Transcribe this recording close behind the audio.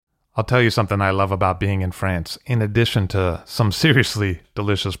I'll tell you something I love about being in France, in addition to some seriously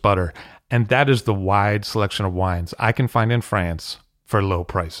delicious butter, and that is the wide selection of wines I can find in France for low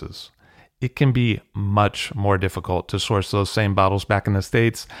prices. It can be much more difficult to source those same bottles back in the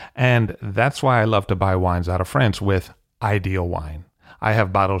States, and that's why I love to buy wines out of France with Ideal Wine. I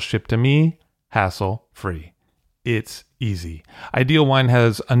have bottles shipped to me, hassle-free. It's easy. Ideal Wine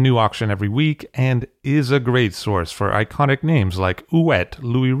has a new auction every week and is a great source for iconic names like Ouet,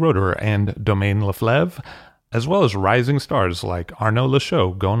 Louis Roeder, and Domaine Leflaive, as well as rising stars like Arnaud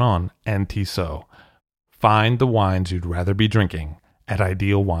Lachaud, Gonon, and Tissot. Find the wines you'd rather be drinking at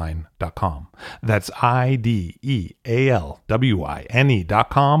idealwine.com. That's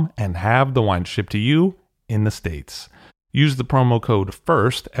IDEALWINE.com and have the wine shipped to you in the States. Use the promo code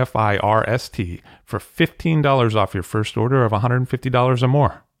FIRST, F-I-R-S-T, for $15 off your first order of $150 or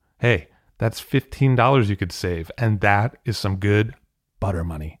more. Hey, that's $15 you could save, and that is some good butter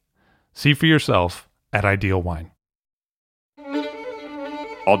money. See for yourself at Ideal Wine.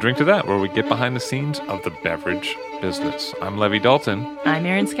 I'll drink to that, where we get behind the scenes of the beverage business. I'm Levi Dalton. I'm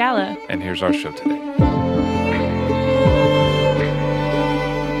Erin Scala. And here's our show today.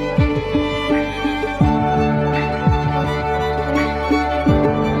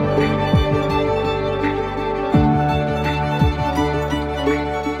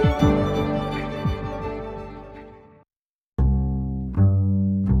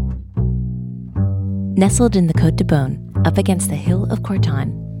 Nestled in the Côte de Beaune, up against the hill of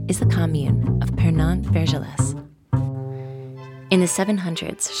Courton, is the commune of Pernan-Vergelès. In the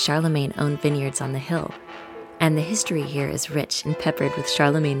 700s, Charlemagne owned vineyards on the hill, and the history here is rich and peppered with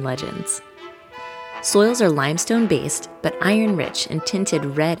Charlemagne legends. Soils are limestone-based, but iron-rich and tinted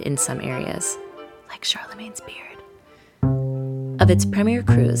red in some areas, like Charlemagne's beard. Of its premier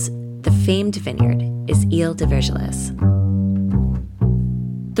crus, the famed vineyard is Ile de Vergelès.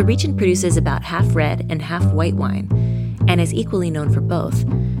 The region produces about half red and half white wine, and is equally known for both,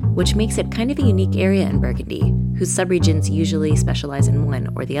 which makes it kind of a unique area in Burgundy, whose subregions usually specialize in one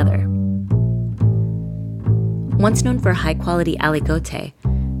or the other. Once known for high-quality aligoté,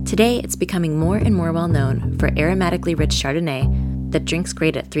 today it's becoming more and more well-known for aromatically rich Chardonnay that drinks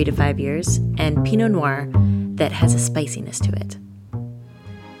great at 3 to 5 years, and Pinot Noir that has a spiciness to it.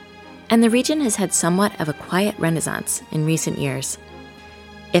 And the region has had somewhat of a quiet renaissance in recent years.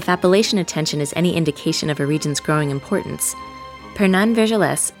 If appellation attention is any indication of a region's growing importance,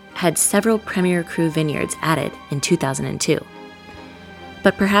 Pernan-Vergelès had several premier cru vineyards added in 2002.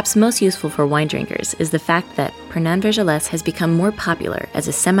 But perhaps most useful for wine drinkers is the fact that Pernan-Vergelès has become more popular as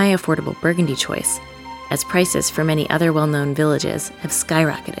a semi-affordable Burgundy choice, as prices for many other well-known villages have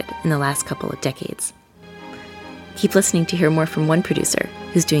skyrocketed in the last couple of decades. Keep listening to hear more from one producer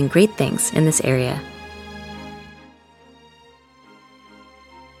who's doing great things in this area.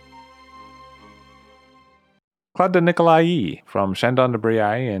 Claude de Nicolai from Chandon de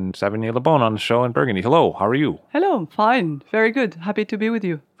Briey and Savigny-le-Bon on the show in Burgundy. Hello, how are you? Hello, fine. Very good. Happy to be with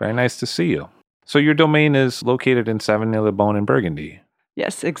you. Very nice to see you. So your domain is located in Savigny-le-Bon in Burgundy.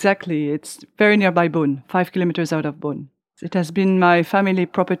 Yes, exactly. It's very nearby Beaune, 5 kilometers out of Beaune. It has been my family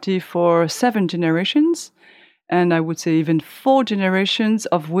property for 7 generations, and I would say even 4 generations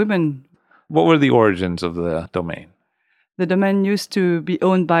of women. What were the origins of the domain? The domain used to be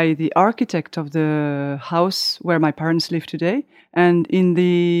owned by the architect of the house where my parents live today. And in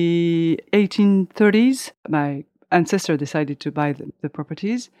the 1830s, my ancestor decided to buy the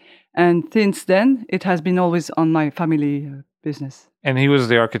properties. And since then, it has been always on my family business. And he was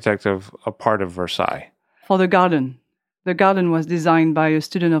the architect of a part of Versailles. For the garden. The garden was designed by a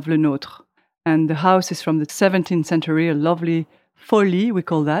student of Le Nôtre. And the house is from the 17th century, a lovely folie, we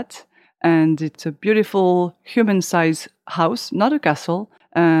call that. And it's a beautiful human-sized house, not a castle.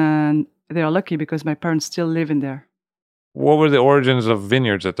 And they are lucky because my parents still live in there. What were the origins of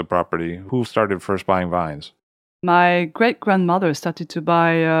vineyards at the property? Who started first buying vines? My great-grandmother started to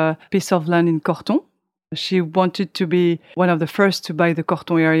buy a piece of land in Corton. She wanted to be one of the first to buy the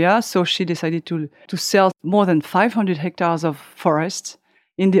Corton area, so she decided to sell more than 500 hectares of forest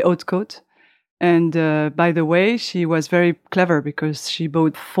in the Haute-Côte. And by the way, she was very clever because she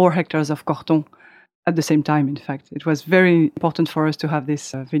bought 4 hectares of Corton at the same time, in fact. It was very important for us to have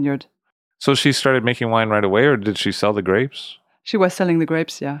this vineyard. So she started making wine right away, or did she sell the grapes? She was selling the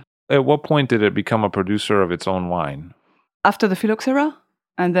grapes, yeah. At what point did it become a producer of its own wine? After the phylloxera.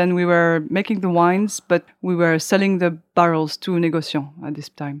 And then we were making the wines, but we were selling the barrels to négociants at this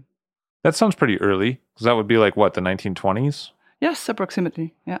time. That sounds pretty early, because that would be like, what, the 1920s? Yes,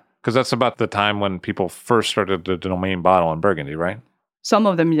 approximately, yeah. Because that's about the time when people first started the domain bottle in Burgundy, right? Some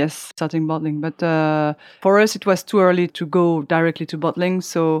of them, yes, starting bottling. But for us, it was too early to go directly to bottling.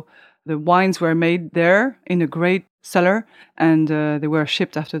 So the wines were made there in a great cellar, and they were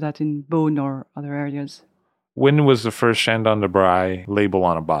shipped after that in Beaune or other areas. When was the first Chandon de Braille label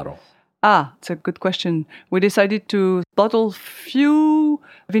on a bottle? It's a good question. We decided to bottle few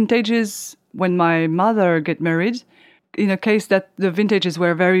vintages when my mother got married, in a case that the vintages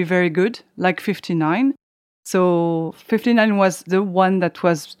were very, very good, like 59. So 59 was the one that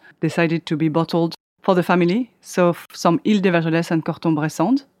was decided to be bottled for the family. So some Île de Vergelès and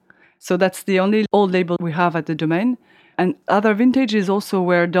Corton-Bressande. So that's the only old label we have at the domain. And other vintages also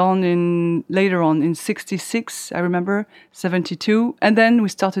were done later on in 66, I remember, 72. And then we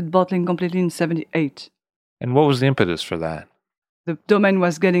started bottling completely in 78. And what was the impetus for that? The domain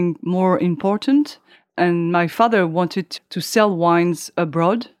was getting more important. And my father wanted to sell wines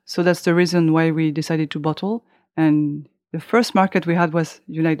abroad. So that's the reason why we decided to bottle. And the first market we had was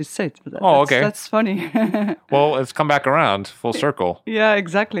United States. Okay. That's funny. Well, it's come back around, full circle. Yeah,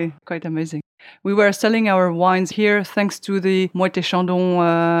 exactly. Quite amazing. We were selling our wines here thanks to the Moët &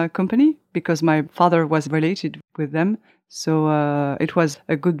 Chandon company, because my father was related with them. So it was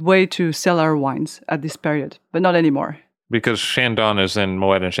a good way to sell our wines at this period, but not anymore. Because Chandon is in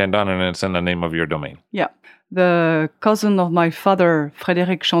Moët & Chandon, and it's in the name of your domain. Yeah. The cousin of my father,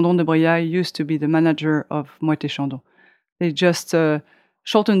 Frédéric Chandon de Briaille, used to be the manager of Moët & Chandon. They just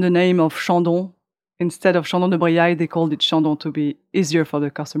shortened the name of Chandon. Instead of Chandon de Briaille, they called it Chandon to be easier for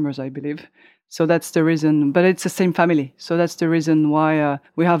the customers, I believe. So that's the reason. But it's the same family. So that's the reason why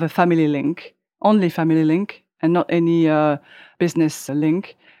we have a family link, only family link, and not any business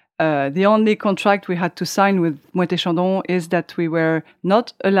link. The only contract we had to sign with Moët & Chandon is that we were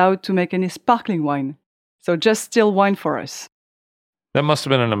not allowed to make any sparkling wine. So just still wine for us. That must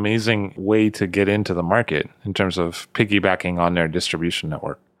have been an amazing way to get into the market in terms of piggybacking on their distribution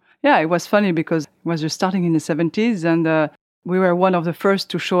network. Yeah, it was funny because it was just starting in the 70s, and we were one of the first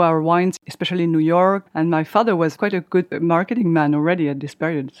to show our wines, especially in New York. And my father was quite a good marketing man already at this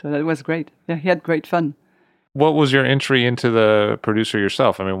period. So that was great. Yeah, he had great fun. What was your entry into the producer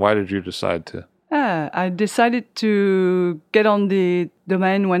yourself? I mean, why did you decide to? I decided to get on the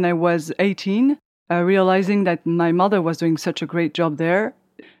domain when I was 18, realizing that my mother was doing such a great job there.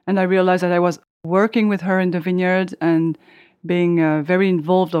 And I realized that I was working with her in the vineyard and being very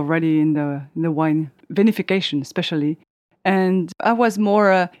involved already in the wine vinification, especially. And I was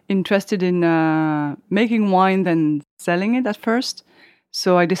more interested in making wine than selling it at first.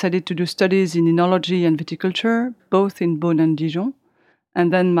 So I decided to do studies in enology and viticulture, both in Beaune and Dijon.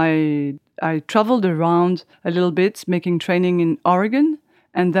 And then I traveled around a little bit, making training in Oregon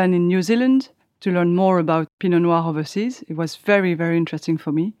and then in New Zealand to learn more about Pinot Noir overseas. It was very, very interesting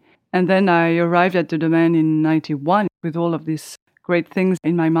for me. And then I arrived at the domain in 91 with all of these great things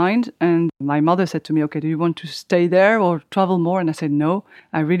in my mind. And my mother said to me, okay, do you want to stay there or travel more? And I said, no,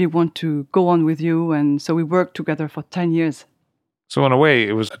 I really want to go on with you. And so we worked together for 10 years. So in a way,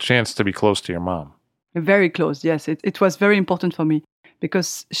 it was a chance to be close to your mom. Very close, yes. It was very important for me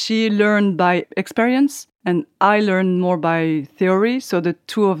because she learned by experience and I learned more by theory. So the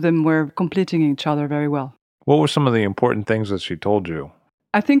two of them were completing each other very well. What were some of the important things that she told you?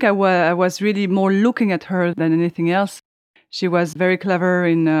 I think I was really more looking at her than anything else. She was very clever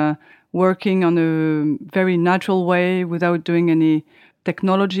in working on a very natural way without doing any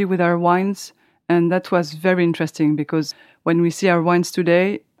technology with our wines. And that was very interesting because when we see our wines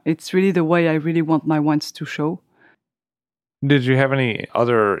today, it's really the way I really want my wines to show. Did you have any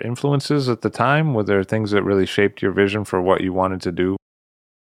other influences at the time? Were there things that really shaped your vision for what you wanted to do?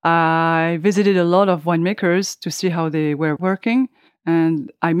 I visited a lot of winemakers to see how they were working.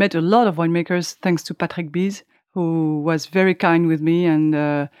 And I met a lot of winemakers thanks to Patrick Bise, who was very kind with me.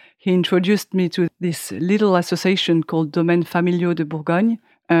 And he introduced me to this little association called Domaines Familiaux de Bourgogne.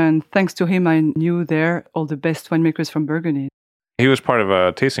 And thanks to him, I knew there all the best winemakers from Burgundy. He was part of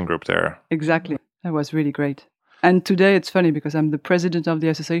a tasting group there. Exactly. That was really great. And today it's funny because I'm the president of the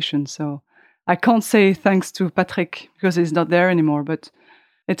association. So I can't say thanks to Patrick because he's not there anymore. But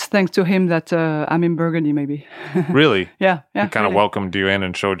it's thanks to him that I'm in Burgundy, maybe. Really? Yeah. He kind of welcomed you in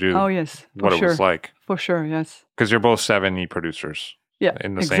and showed you what it was like. For sure, yes. Because you're both 7E producers. Yeah,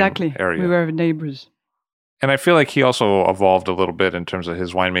 in the exactly. same area. We were neighbors. And I feel like he also evolved a little bit in terms of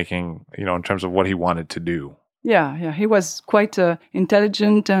his winemaking, in terms of what he wanted to do. Yeah. He was quite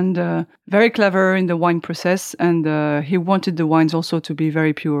intelligent and very clever in the wine process. And he wanted the wines also to be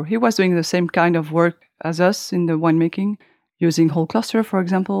very pure. He was doing the same kind of work as us in the winemaking, using whole cluster, for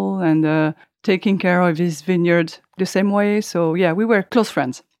example, and taking care of his vineyard the same way. So, yeah, we were close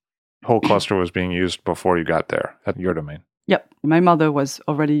friends. Whole cluster was being used before you got there at your domain. Yep. My mother was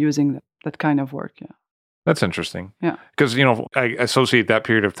already using that kind of work. Yeah. That's interesting. Yeah. Because, I associate that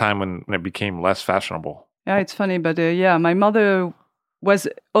period of time when it became less fashionable. Yeah, it's funny, but yeah, my mother was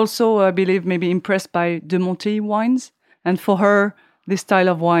also, I believe, maybe impressed by De Monti wines. And for her, this style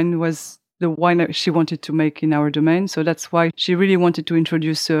of wine was the wine that she wanted to make in our domain. So that's why she really wanted to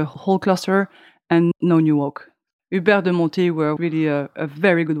introduce a whole cluster and no new oak. Hubert de Monti were really a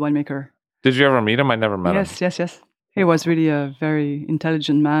very good winemaker. Did you ever meet him? I never met him. Yes. He was really a very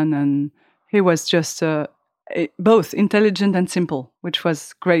intelligent man, and he was just both intelligent and simple, which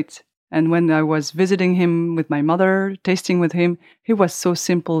was great. And when I was visiting him with my mother, tasting with him, he was so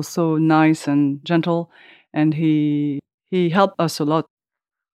simple, so nice and gentle, and he helped us a lot.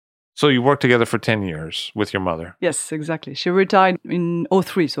 So you worked together for 10 years with your mother? Yes, exactly. She retired in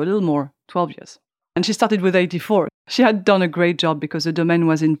 2003, so a little more, 12 years. And she started with 84. She had done a great job because the domain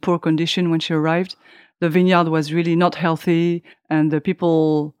was in poor condition when she arrived. The vineyard was really not healthy, and the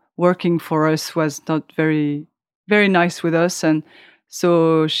people working for us was not very, very nice with us. And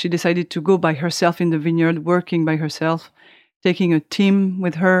so she decided to go by herself in the vineyard, working by herself, taking a team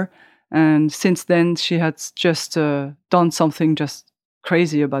with her. And since then, she has just done something just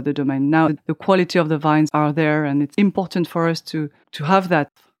crazy about the domain. Now, the quality of the vines are there, and it's important for us to have that.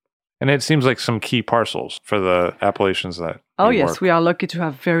 And it seems like some key parcels for the appellations that Oh, you yes, work. we are lucky to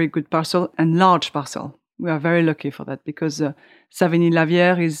have very good parcel and large parcel. We are very lucky for that because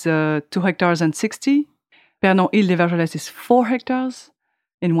Savigny-Lavière is 2 hectares and 60. Pernon-Île-des-Vergelès is 4 hectares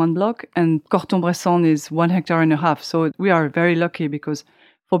in one block, and Corton-Bresson is 1.5 hectares. So we are very lucky because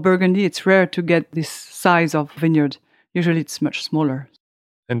for Burgundy, it's rare to get this size of vineyard. Usually it's much smaller.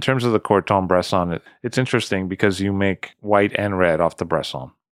 In terms of the Corton-Bresson, it's interesting because you make white and red off the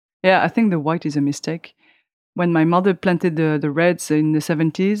Bresson. Yeah, I think the white is a mistake. When my mother planted the reds in the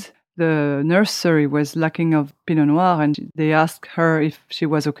 70s, the nursery was lacking of Pinot Noir, and they asked her if she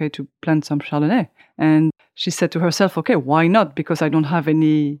was okay to plant some Chardonnay. And she said to herself, okay, why not? Because I don't have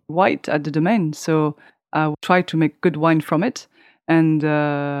any white at the domain. So I will try to make good wine from it. And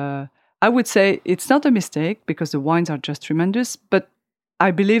I would say it's not a mistake because the wines are just tremendous, but I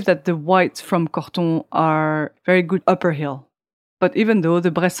believe that the whites from Corton are very good upper hill. But even though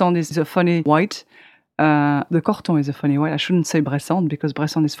the Bresson is a funny white, the Corton is a funny white. I shouldn't say Bresson because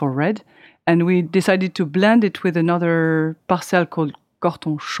Bresson is for red. And we decided to blend it with another parcel called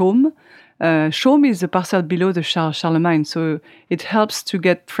Corton Chaume. Chaume is a parcel below the Charlemagne, so it helps to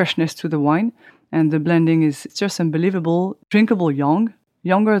get freshness to the wine. And the blending is just unbelievable, drinkable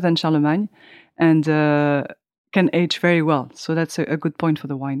younger than Charlemagne, and can age very well. So that's a good point for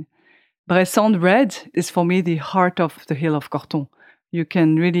the wine. Bresson red is for me the heart of the hill of Corton. You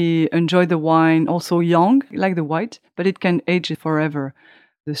can really enjoy the wine also young, like the white, but it can age forever.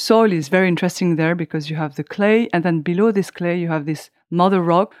 The soil is very interesting there because you have the clay, and then below this clay you have this mother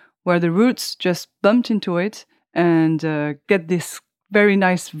rock where the roots just bumped into it and get this very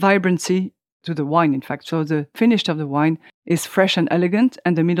nice vibrancy to the wine, in fact. So the finish of the wine is fresh and elegant,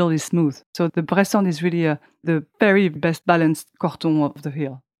 and the middle is smooth. So the Bresson is really the very best balanced Corton of the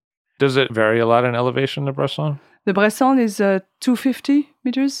hill. Does it vary a lot in elevation, the Bresson? The Bresson is 250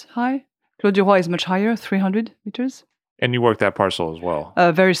 meters high. Clos du Roi is much higher, 300 meters. And you work that parcel as well?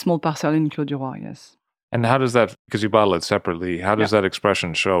 A very small parcel in Clos du Roi, yes. And how does that, because you bottle it separately, how does that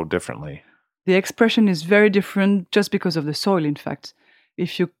expression show differently? The expression is very different just because of the soil, in fact.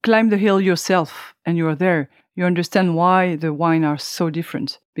 If you climb the hill yourself and you are there, you understand why the wine are so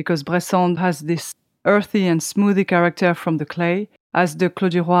different. Because Bresson has this earthy and smoothie character from the clay, as the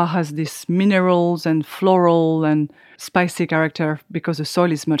Clos du Roi has this minerals and floral and spicy character because the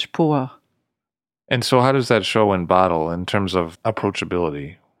soil is much poorer. And so how does that show in bottle in terms of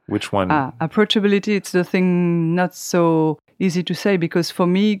approachability? Which one? Approachability, it's the thing not so easy to say because for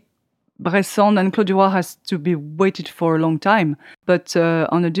me, Bresson and Clos du Roi has to be waited for a long time, but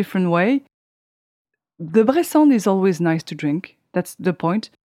on a different way. The Bresson is always nice to drink. That's the point.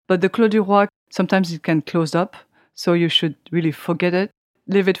 But the Clos du Roi, sometimes it can close up. So you should really forget it,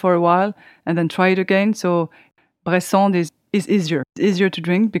 leave it for a while, and then try it again. So Bresson is easier. It's easier to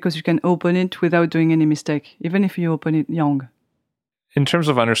drink because you can open it without doing any mistake, even if you open it young. In terms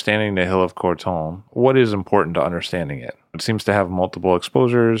of understanding the Hill of Corton, what is important to understanding it? It seems to have multiple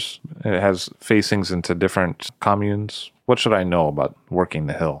exposures. It has facings into different communes. What should I know about working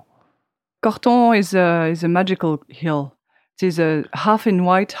the hill? Corton is a magical hill. It is half in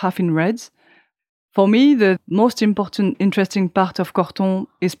white, half in reds. For me, the most important, interesting part of Corton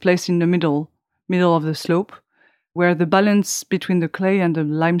is placed in the middle of the slope, where the balance between the clay and the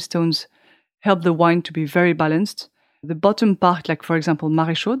limestones help the wine to be very balanced. The bottom part, like for example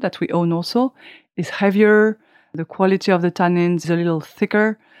Maréchaux, that we own also, is heavier, The quality of the tannins is a little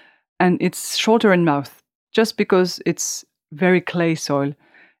thicker and it's shorter in mouth just because it's very clay soil.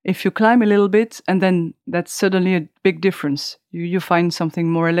 If you climb a little bit, and then that's suddenly a big difference. You find something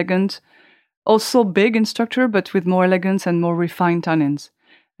more elegant, also big in structure, but with more elegance and more refined tannins.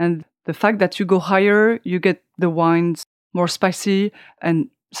 And the fact that you go higher, you get the wines more spicy and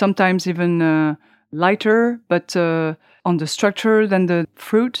sometimes even lighter, but on the structure than the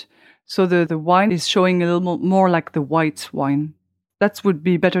fruit. So the wine is showing a little more like the white wine. That would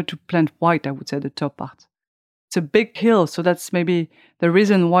be better to plant white, I would say, the top part. It's a big hill, so that's maybe the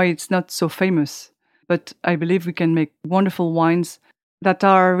reason why it's not so famous. But I believe we can make wonderful wines that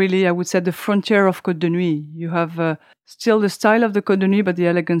are really, I would say, the frontier of Côte de Nuit. You have still the style of the Côte de Nuit, but the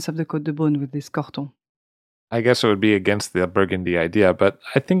elegance of the Côte de Beaune with this Corton. I guess it would be against the Burgundy idea, but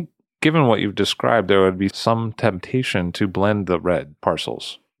I think given what you've described, there would be some temptation to blend the red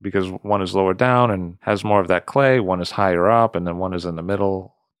parcels because one is lower down and has more of that clay, one is higher up, and then one is in the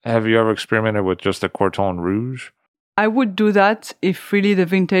middle. Have you ever experimented with just a Corton Rouge? I would do that if really the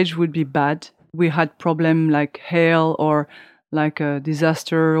vintage would be bad. We had problem like hail or like a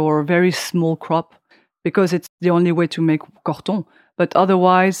disaster or a very small crop because it's the only way to make Corton. But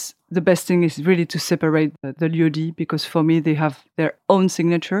otherwise, the best thing is really to separate the lieux-dits because for me, they have their own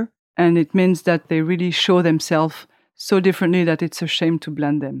signature. And it means that they really show themselves so differently that it's a shame to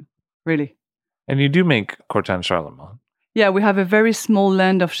blend them, really. And you do make Corton Charlemagne. Yeah, we have a very small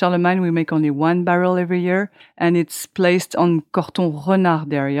land of Charlemagne. We make only one barrel every year, and it's placed on Corton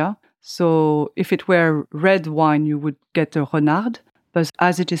Renard area. So if it were red wine, you would get a Renard. But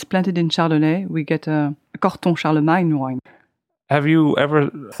as it is planted in Chardonnay, we get a Corton Charlemagne wine. Have you ever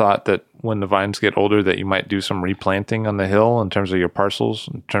thought that when the vines get older that you might do some replanting on the hill in terms of your parcels,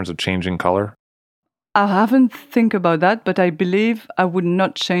 in terms of changing color? I haven't think about that, but I believe I would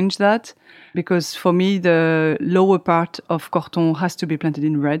not change that because for me, the lower part of Corton has to be planted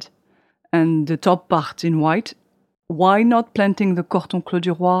in red and the top part in white. Why not planting the Corton Clos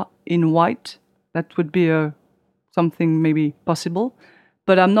du Roi in white? That would be something maybe possible,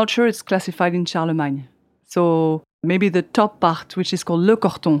 but I'm not sure it's classified in Charlemagne. So maybe the top part, which is called Le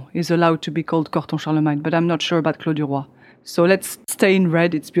Corton, is allowed to be called Corton Charlemagne, but I'm not sure about Clos du Roi. So let's stay in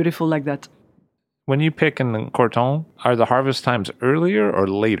red. It's beautiful like that. When you pick in the Corton, are the harvest times earlier or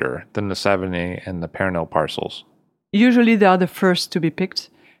later than the Savagnin and the Pernod parcels? Usually they are the first to be picked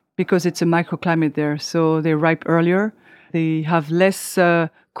because it's a microclimate there, so they ripe earlier. They have less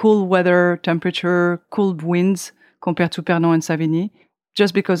cool weather, temperature, cool winds compared to Pernod and Savigny,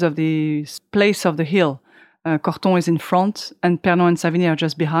 just because of the place of the hill. Corton is in front and Pernod and Savigny are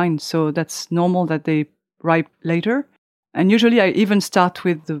just behind, so that's normal that they ripe later. And usually I even start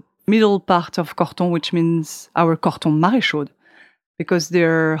with the middle part of Corton, which means our Corton Maréchaude, because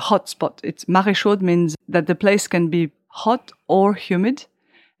they're hot spot. It's Maréchaude means that the place can be hot or humid.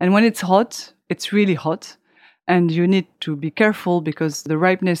 And when it's hot, it's really hot. And you need to be careful because the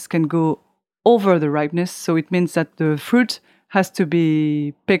ripeness can go over the ripeness. So it means that the fruit has to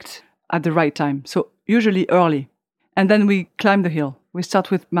be picked at the right time. So usually early. And then we climb the hill. We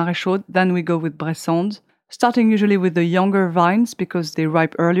start with Maréchaude, then we go with Bressande, starting usually with the younger vines because they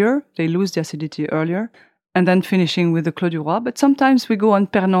ripe earlier, they lose the acidity earlier, and then finishing with the Clos du Roi. But sometimes we go on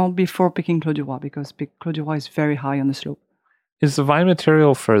Pernod before picking Clos du Roi because Clos du Roi is very high on the slope. Is the vine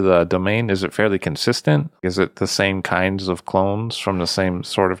material for the domain, is it fairly consistent? Is it the same kinds of clones from the same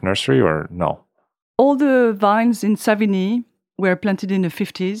sort of nursery or no? All the vines in Savigny were planted in the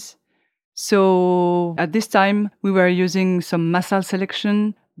 50s. So at this time, we were using some Massal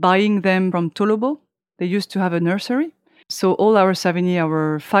selection, buying them from Tolobo. They used to have a nursery. So all our Savigny,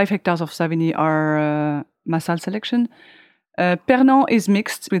 our 5 hectares of Savigny are Massal selection. Pernod is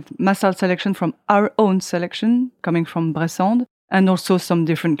mixed with Massal selection from our own selection, coming from Bressande, and also some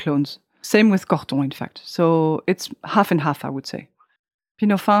different clones. Same with Corton, in fact. So it's half and half, I would say.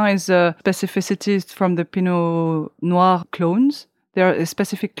 Pinot Fin is a specificity from the Pinot Noir clones. They're a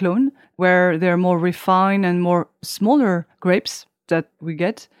specific clone where they're more refined and more smaller grapes that we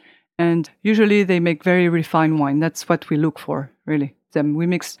get. And usually they make very refined wine. That's what we look for, really. We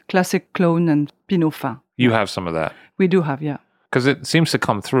mix classic clone and Pinot Fin. You have some of that? We do have, yeah. Because it seems to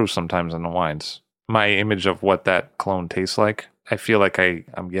come through sometimes in the wines. My image of what that clone tastes like, I feel like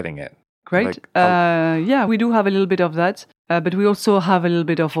I'm getting it. Great. Like, yeah, we do have a little bit of that. But we also have a little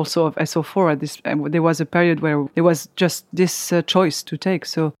bit of SO4 at this. There was a period where there was just this choice to take.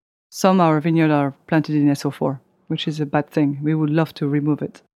 So some of our vineyards are planted in SO4, which is a bad thing. We would love to remove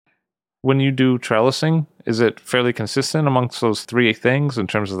it. When you do trellising, is it fairly consistent amongst those three things in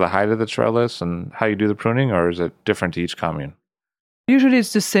terms of the height of the trellis and how you do the pruning, or is it different to each commune? Usually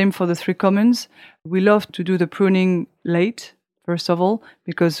it's the same for the three commons. We love to do the pruning late, first of all,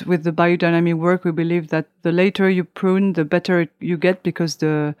 because with the biodynamic work, we believe that the later you prune, the better you get, because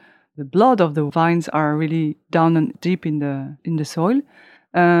the blood of the vines are really down and deep in the soil.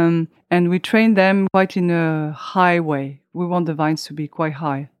 And we train them quite in a high way. We want the vines to be quite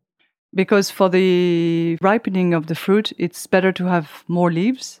high. Because for the ripening of the fruit, it's better to have more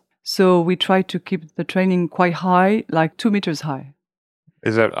leaves. So we try to keep the training quite high, like 2 meters high.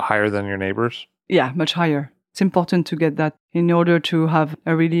 Is that higher than your neighbors? Yeah, much higher. It's important to get that in order to have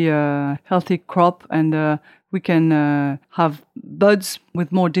a really healthy crop, and we can have buds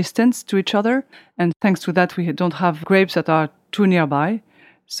with more distance to each other. And thanks to that, we don't have grapes that are too nearby.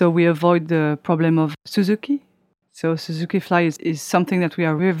 So we avoid the problem of Suzuki. So Suzuki fly is something that we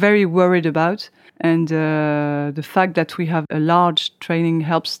are very worried about. And the fact that we have a large training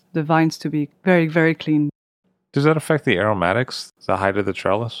helps the vines to be very, very clean. Does that affect the aromatics, the height of the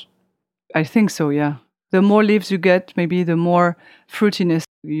trellis? I think so, yeah. The more leaves you get, maybe the more fruitiness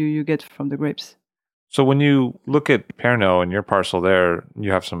you get from the grapes. So when you look at Pernod and your parcel there,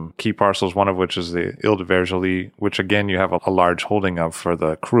 you have some key parcels, one of which is the Ile de Vergelée, which again you have a large holding of for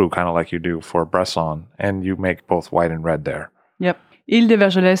the Cru, kind of like you do for Bresson, and you make both white and red there. Yep. Ile de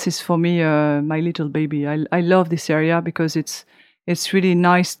Vergelée is for me my little baby. I love this area because it's really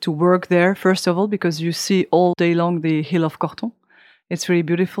nice to work there, first of all, because you see all day long the hill of Corton. It's really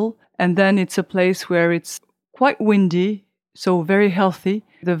beautiful. And then it's a place where it's quite windy, so very healthy.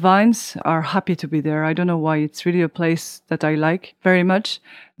 The vines are happy to be there. I don't know why. It's really a place that I like very much.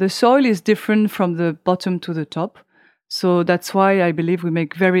 The soil is different from the bottom to the top. So that's why I believe we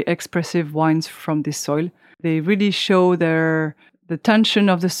make very expressive wines from this soil. They really show the tension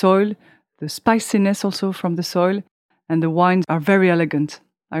of the soil, the spiciness also from the soil, and the wines are very elegant.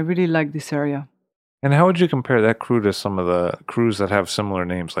 I really like this area. And how would you compare that cru to some of the crus that have similar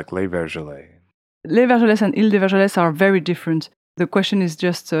names like Les Vergelées? Les Vergelées and Ile de Vergelées are very different. The question is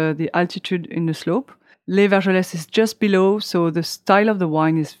just the altitude in the slope. Les Vergelées is just below, so the style of the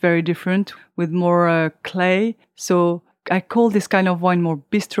wine is very different with more clay. So I call this kind of wine more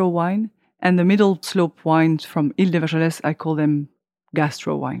bistro wine. And the middle slope wines from Ile de Vergelées, I call them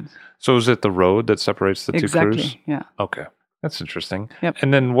gastro wines. So is it the road that separates the two crus? Exactly, yeah. Okay. That's interesting. Yep.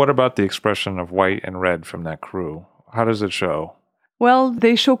 And then what about the expression of white and red from that cru? How does it show? Well,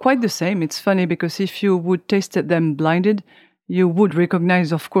 they show quite the same. It's funny because if you would taste them blinded, you would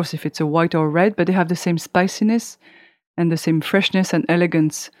recognize, of course, if it's a white or red, but they have the same spiciness and the same freshness and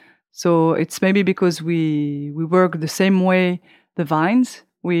elegance. So it's maybe because we work the same way the vines.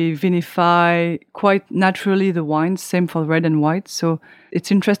 We vinify quite naturally the wines, same for red and white. So it's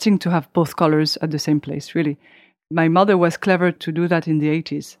interesting to have both colors at the same place, really. My mother was clever to do that in the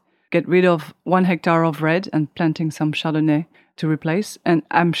 80s. Get rid of 1 hectare of red and planting some Chardonnay to replace. And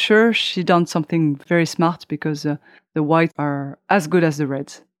I'm sure she done something very smart because the whites are as good as the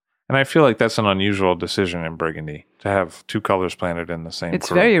reds. And I feel like that's an unusual decision in Burgundy, to have two colors planted in the same It's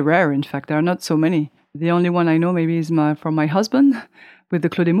cru. very rare, in fact. There are not so many. The only one I know maybe is from my husband with the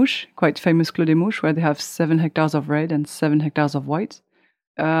Clos des Mouches, quite famous Clos des Mouches, where they have 7 hectares of red and 7 hectares of white.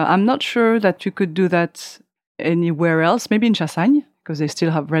 I'm not sure that you could do that anywhere else, maybe in Chassagne, because they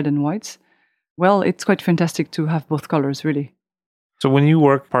still have red and whites. Well, it's quite fantastic to have both colors, really. So when you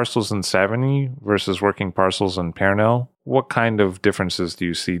work parcels in Savigny versus working parcels in Pernod, what kind of differences do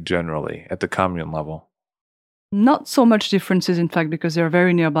you see generally at the commune level? Not so much differences, in fact, because they're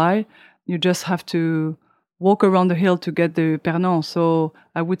very nearby. You just have to walk around the hill to get the Pernod. So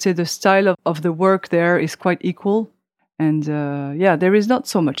I would say the style of the work there is quite equal. And there is not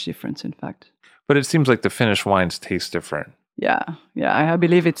so much difference, in fact. But it seems like the finished wines taste different. Yeah, I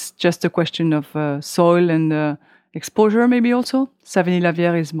believe it's just a question of soil and exposure, maybe also.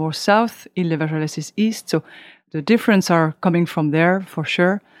 Savigny-Lavière is more south, Ile de Vergelées is east, so the difference are coming from there for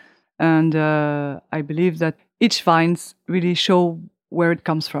sure. And I believe that each vines really show where it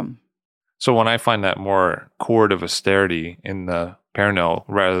comes from. So when I find that more chord of austerity in the Pernod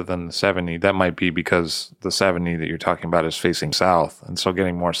rather than the Savigny, that might be because the Savigny that you're talking about is facing south, and so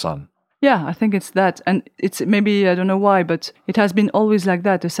getting more sun. Yeah, I think it's that. And it's maybe, I don't know why, but it has been always like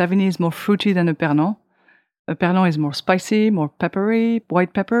that. A Savigny is more fruity than a Pernod. A Pernod is more spicy, more peppery,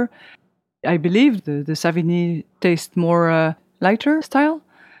 white pepper. I believe the Savigny tastes more lighter style,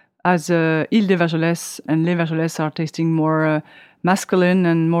 as Ile de Vergelées and Les Vergelées are tasting more masculine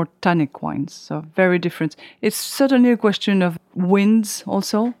and more tannic wines. So very different. It's certainly a question of winds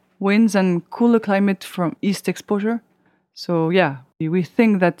also. Winds and cooler climate from east exposure. So yeah, we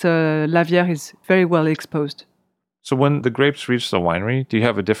think that Lavière is very well exposed. So when the grapes reach the winery, do you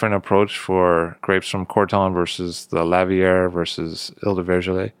have a different approach for grapes from Corton versus the Lavière versus Ile de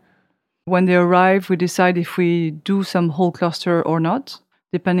Vergelée? When they arrive, we decide if we do some whole cluster or not,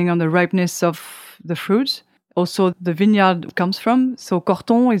 depending on the ripeness of the fruit. Also, the vineyard comes from. So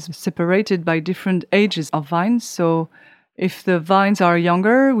Corton is separated by different ages of vines. So if the vines are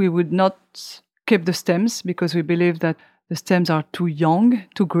younger, we would not keep the stems because we believe that the stems are too young,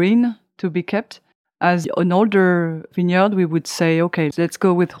 too green to be kept. As an older vineyard, we would say, okay, let's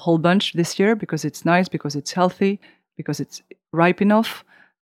go with whole bunch this year because it's nice, because it's healthy, because it's ripe enough.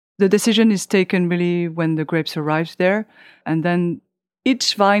 The decision is taken really when the grapes arrive there. And then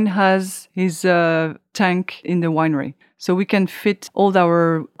each vine has his tank in the winery. So we can fit all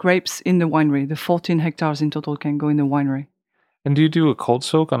our grapes in the winery. The 14 hectares in total can go in the winery. And do you do a cold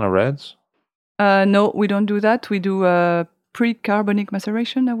soak on the reds? No, we don't do that. We do a pre-carbonic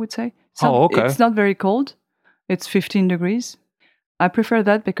maceration, I would say. Okay. It's not very cold. It's 15 degrees. I prefer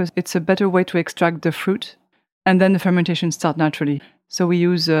that because it's a better way to extract the fruit. And then the fermentation starts naturally. So we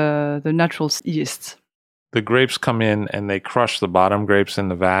use the natural yeast. The grapes come in and they crush the bottom grapes in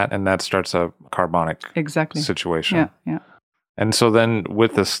the vat, and that starts a carbonic situation. Yeah. And so then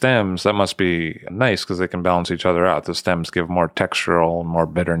with the stems, that must be nice because they can balance each other out. The stems give more textural, more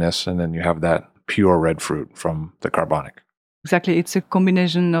bitterness, and then you have that pure red fruit from the carbonic. Exactly. It's a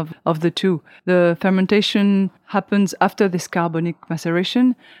combination of the two. The fermentation happens after this carbonic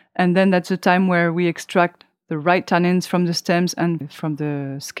maceration, and then that's the time where we extract the right tannins from the stems and from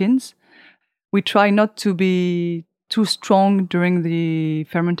the skins. We try not to be too strong during the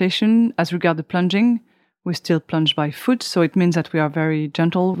fermentation as regard the plunging. We still plunge by foot, so it means that we are very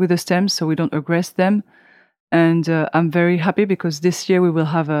gentle with the stems, so we don't aggress them. And I'm very happy because this year we will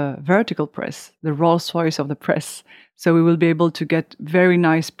have a vertical press, the Rolls-Royce of the press. So we will be able to get very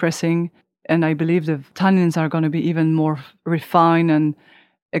nice pressing, and I believe the tannins are going to be even more refined and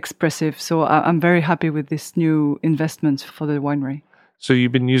expressive. So I'm very happy with this new investment for the winery. So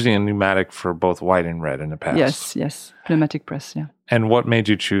you've been using a pneumatic for both white and red in the past? Yes. Pneumatic press, yeah. And what made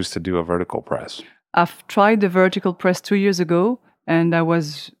you choose to do a vertical press? I've tried the vertical press 2 years ago, and I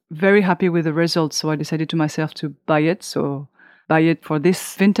was very happy with the results. So I decided to myself to buy it. So buy it for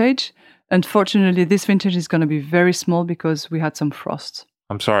this vintage. Unfortunately, this vintage is going to be very small because we had some frost.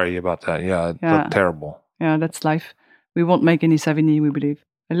 I'm sorry about that. Yeah, it looked terrible. Yeah, that's life. We won't make any Savigny, we believe.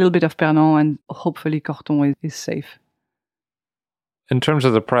 A little bit of Pernod, and hopefully Corton is safe. In terms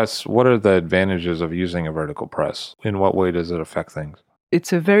of the press, what are the advantages of using a vertical press? In what way does it affect things?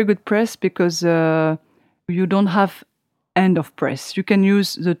 It's a very good press because you don't have end of press. You can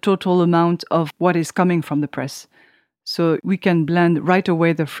use the total amount of what is coming from the press. So we can blend right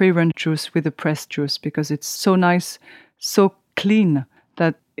away the free run juice with the pressed juice because it's so nice, so clean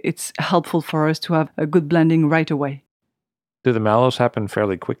that it's helpful for us to have a good blending right away. Do the mallows happen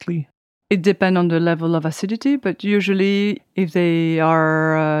fairly quickly? It depends on the level of acidity, but usually if they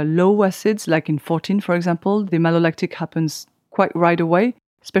are low acids, like in 14, for example, the malolactic happens quite right away,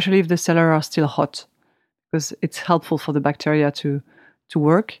 especially if the cellars are still hot, because it's helpful for the bacteria to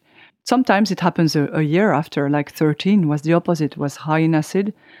work. Sometimes it happens a year after, like 13 was the opposite, was high in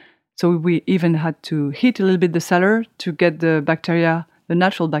acid. So we even had to heat a little bit the cellar to get the bacteria, the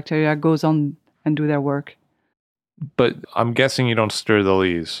natural bacteria goes on and do their work. But I'm guessing you don't stir the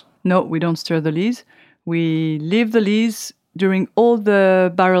lees. No, we don't stir the lees. We leave the lees during all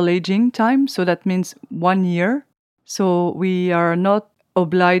the barrel aging time. So that means 1 year. So we are not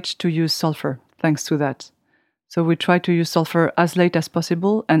obliged to use sulfur, thanks to that. So we try to use sulfur as late as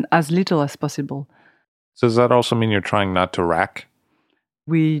possible and as little as possible. So does that also mean you're trying not to rack?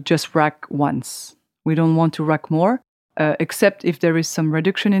 We just rack once. We don't want to rack more, except if there is some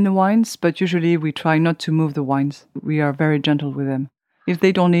reduction in the wines. But usually we try not to move the wines. We are very gentle with them. If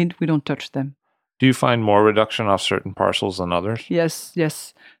they don't need, we don't touch them. Do you find more reduction off certain parcels than others? Yes,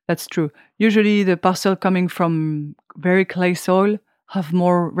 that's true. Usually the parcel coming from very clay soil have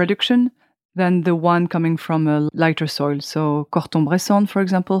more reduction than the one coming from a lighter soil. So Corton-Bresson, for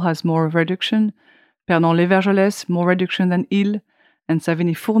example, has more reduction. Pernod-Les Vergelès, more reduction than Ile. And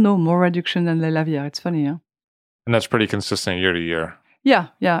Savigny-Fourneau, more reduction than Les Lavières. It's funny, huh? And that's pretty consistent year to year. Yeah.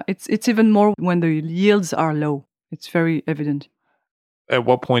 It's even more when the yields are low. It's very evident. At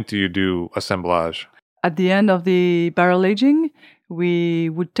what point do you do assemblage? At the end of the barrel aging, we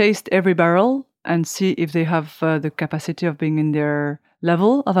would taste every barrel and see if they have the capacity of being in their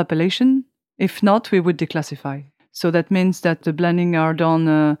level of appellation. If not, we would declassify. So that means that the blending are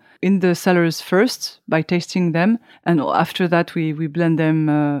done in the cellars first by tasting them. And after that, we blend them.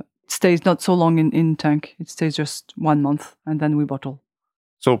 It stays not so long in tank. It stays just 1 month and then we bottle.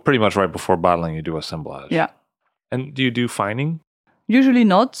 So pretty much right before bottling, you do assemblage. Yeah. And do you do fining? Usually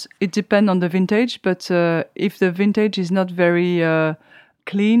not. It depends on the vintage, but if the vintage is not very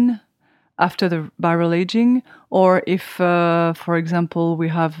clean after the barrel aging, or if, for example, we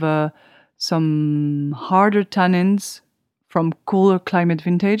have some harder tannins from cooler climate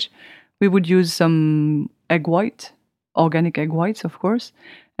vintage, we would use some egg white, organic egg whites, of course.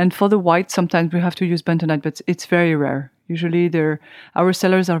 And for the white, sometimes we have to use bentonite, but it's very rare. Usually our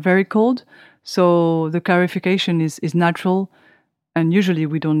cellars are very cold, so the clarification is natural. And usually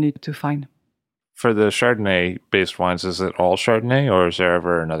we don't need to fine. For the Chardonnay-based wines, is it all Chardonnay, or is there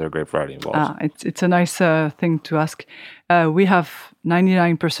ever another grape variety involved? It's a nice thing to ask. We have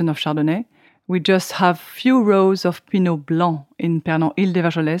 99% of Chardonnay. We just have few rows of Pinot Blanc in Pernan Île des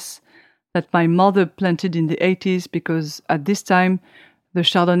Vajoles that my mother planted in the 80s because at this time the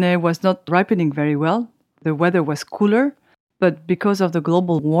Chardonnay was not ripening very well. The weather was cooler, but because of the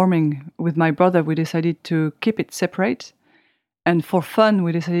global warming with my brother, we decided to keep it separate. And for fun,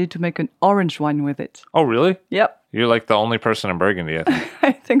 we decided to make an orange wine with it. Oh, really? Yep. You're like the only person in Burgundy, I think.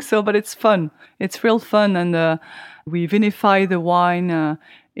 I think so, but it's fun. It's real fun. And we vinify the wine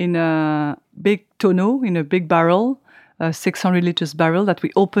in a big tonneau, in a big barrel, a 600 liters barrel that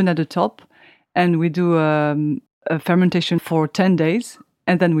we open at the top. And we do a fermentation for 10 days.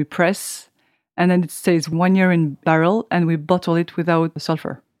 And then we press. And then it stays 1 year in barrel. And we bottle it without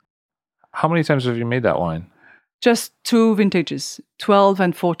sulfur. How many times have you made that wine? Just 2 vintages, 12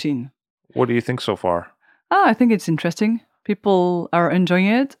 and 14. What do you think so far? I think it's interesting. People are enjoying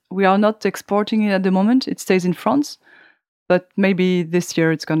it. We are not exporting it at the moment. It stays in France. But maybe this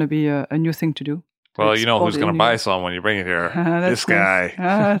year it's going to be a new thing to do. Well, you know who's going to buy some when you bring it here. This guy.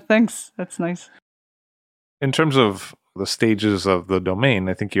 Nice. Thanks. That's nice. In terms of the stages of the domain,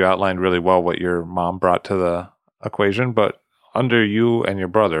 I think you outlined really well what your mom brought to the equation. But under you and your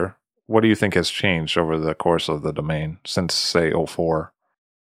brother, what do you think has changed over the course of the domain since, say, 2004?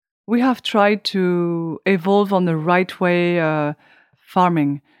 We have tried to evolve on the right way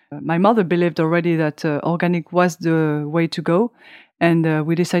farming. My mother believed already that organic was the way to go. And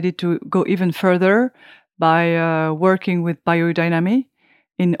we decided to go even further by working with biodynamic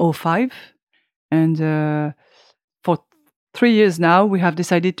in 2005. And for 3 years now, we have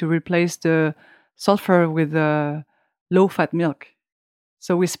decided to replace the sulfur with low-fat milk.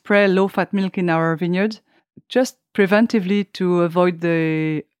 So we spray low-fat milk in our vineyard just preventively to avoid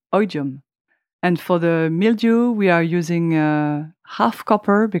the oidium. And for the mildew, we are using half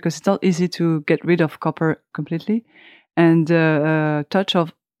copper because it's not easy to get rid of copper completely, and a touch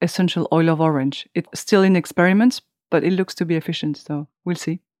of essential oil of orange. It's still in experiments, but it looks to be efficient, so we'll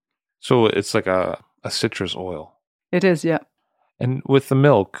see. So it's like a citrus oil. It is, yeah. And with the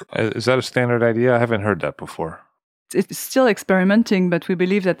milk, is that a standard idea? I haven't heard that before. It's still experimenting, but we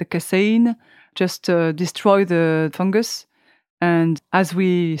believe that the casein just destroy the fungus. And as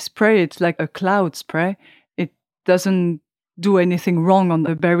we spray it like a cloud spray, it doesn't do anything wrong on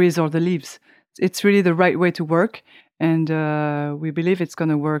the berries or the leaves. It's really the right way to work. And we believe it's going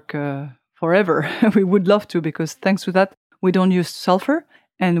to work forever. We would love to, because thanks to that, we don't use sulfur.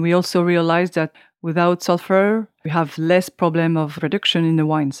 And we also realize that without sulfur, we have less problem of reduction in the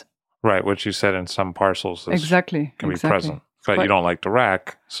wines. Right, what you said in some parcels exactly be present. But you don't like to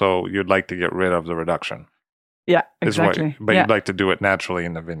rack, so you'd like to get rid of the reduction. Yeah, exactly. But you'd like to do it naturally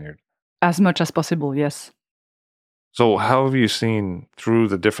in the vineyard. As much as possible, yes. So how have you seen through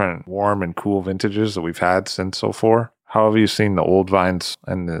the different warm and cool vintages that we've had since 2004? How have you seen the old vines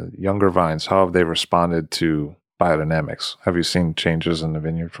and the younger vines? How have they responded to biodynamics? Have you seen changes in the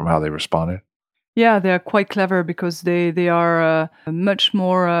vineyard from how they responded? Yeah, they are quite clever because they are much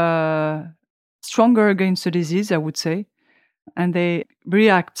more stronger against the disease, I would say. And they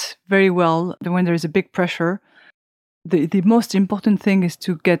react very well when there is a big pressure. The most important thing is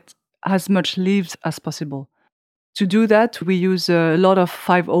to get as much leaves as possible. To do that, we use a lot of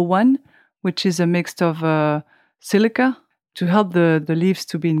 501, which is a mix of silica to help the leaves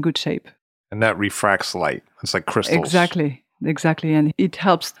to be in good shape. And that refracts light. It's like crystals. Exactly. And it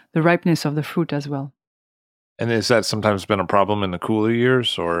helps the ripeness of the fruit as well. And has that sometimes been a problem in the cooler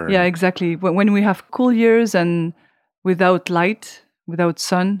years? Or? Yeah, exactly. When we have cool years and without light, without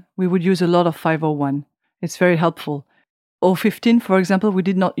sun, we would use a lot of 501. It's very helpful. 015, for example, we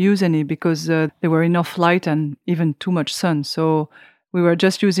did not use any because there were enough light and even too much sun. So we were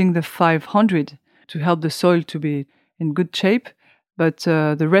just using the 500 to help the soil to be in good shape. But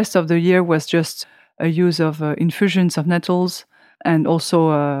the rest of the year was just a use of infusions of nettles and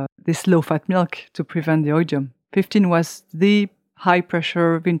also this low-fat milk to prevent the oidium. 15 was the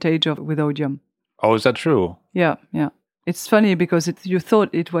high-pressure vintage with oidium. Oh, is that true? Yeah. It's funny because you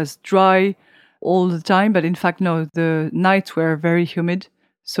thought it was dry, all the time, but in fact, no, the nights were very humid.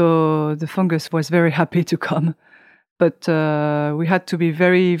 So the fungus was very happy to come. But we had to be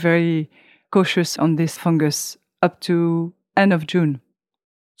very, very cautious on this fungus up to end of June.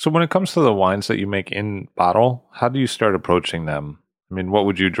 So when it comes to the wines that you make in bottle, how do you start approaching them? I mean, what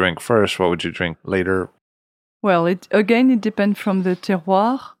would you drink first? What would you drink later? Well, it depends from the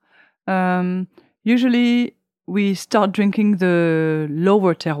terroir. Usually we start drinking the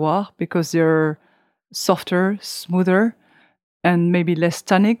lower terroir because they're softer, smoother, and maybe less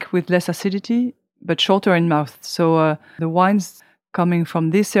tannic with less acidity, but shorter in mouth. So the wines coming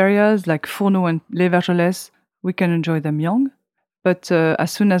from these areas, like Fourneau and Les Vergelès, we can enjoy them young. But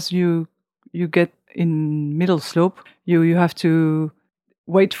as soon as you get in middle slope, you have to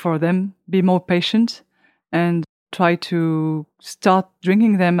wait for them, be more patient, and try to start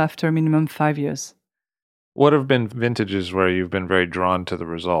drinking them after minimum 5 years. What have been vintages where you've been very drawn to the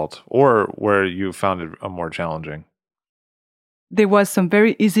result, or where you found it more challenging? There was some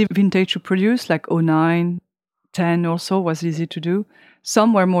very easy vintage to produce, like 09, 10 also was easy to do.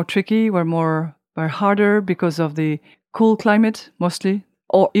 Some were more tricky, were harder because of the cool climate mostly,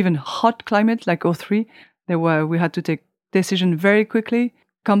 or even hot climate like 03. We had to take decision very quickly,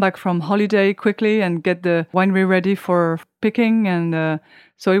 come back from holiday quickly and get the winery ready for picking. And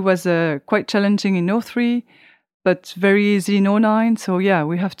so it was quite challenging in 03, but very easy in 09. So yeah,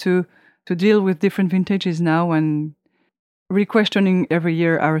 we have to deal with different vintages now and re-questioning every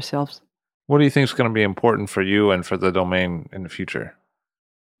year ourselves. What do you think is going to be important for you and for the domain in the future?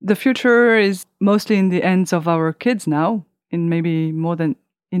 The future is mostly in the hands of our kids now, in maybe more than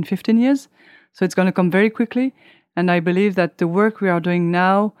in 15 years. So it's going to come very quickly. And I believe that the work we are doing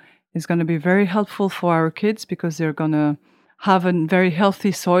now is going to be very helpful for our kids because they're going to have a very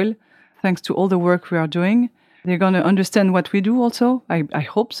healthy soil thanks to all the work we are doing. They're going to understand what we do also. I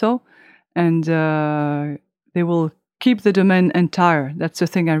hope so. And they will keep the domain entire. That's the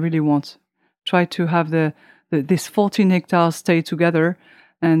thing I really want. Try to have this 14 hectares stay together.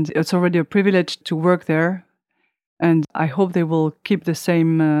 And it's already a privilege to work there. And I hope they will keep the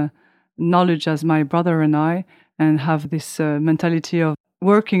same knowledge as my brother and I and have this mentality of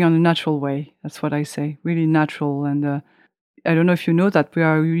working on a natural way. That's what I say, really natural. And I don't know if you know that we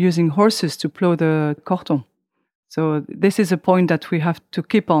are using horses to plow the Corton. So this is a point that we have to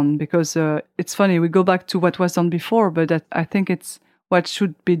keep on because it's funny, we go back to what was done before, but I think it's what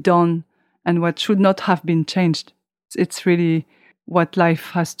should be done and what should not have been changed. It's really what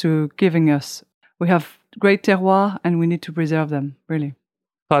life has to giving us. We have great terroir and we need to preserve them, really.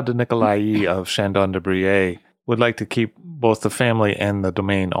 Claude de Nicolai of Chandon de Briey would like to keep both the family and the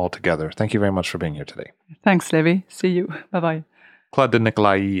domain all together. Thank you very much for being here today. Thanks, Levi. See you. Bye-bye. Claude de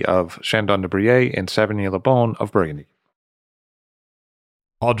Nicolai of Chandon de Briey and Savigny-le-Bon of Burgundy.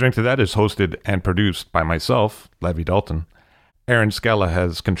 I'll Drink to That is hosted and produced by myself, Levi Dalton. Aaron Scala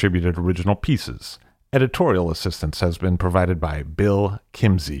has contributed original pieces. Editorial assistance has been provided by Bill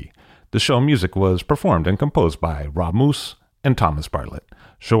Kimsey. The show music was performed and composed by Rob Moose and Thomas Bartlett.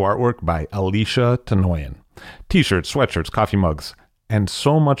 Show artwork by Alicia Tenoyan. T-shirts, sweatshirts, coffee mugs, and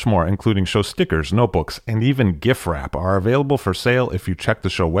so much more, including show stickers, notebooks, and even gift wrap are available for sale if you check the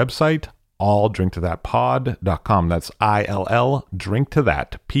show website, illdrinktothatpod.com. That's ILL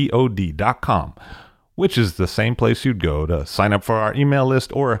drinktothatpod.com, which is the same place you'd go to sign up for our email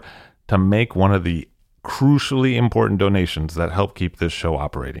list or to make one of the crucially important donations that help keep this show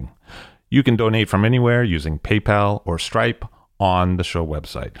operating. You can donate from anywhere using PayPal or Stripe on the show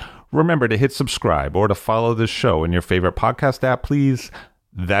website. Remember to hit subscribe or to follow this show in your favorite podcast app, please.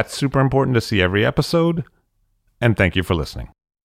 That's super important to see every episode. And thank you for listening.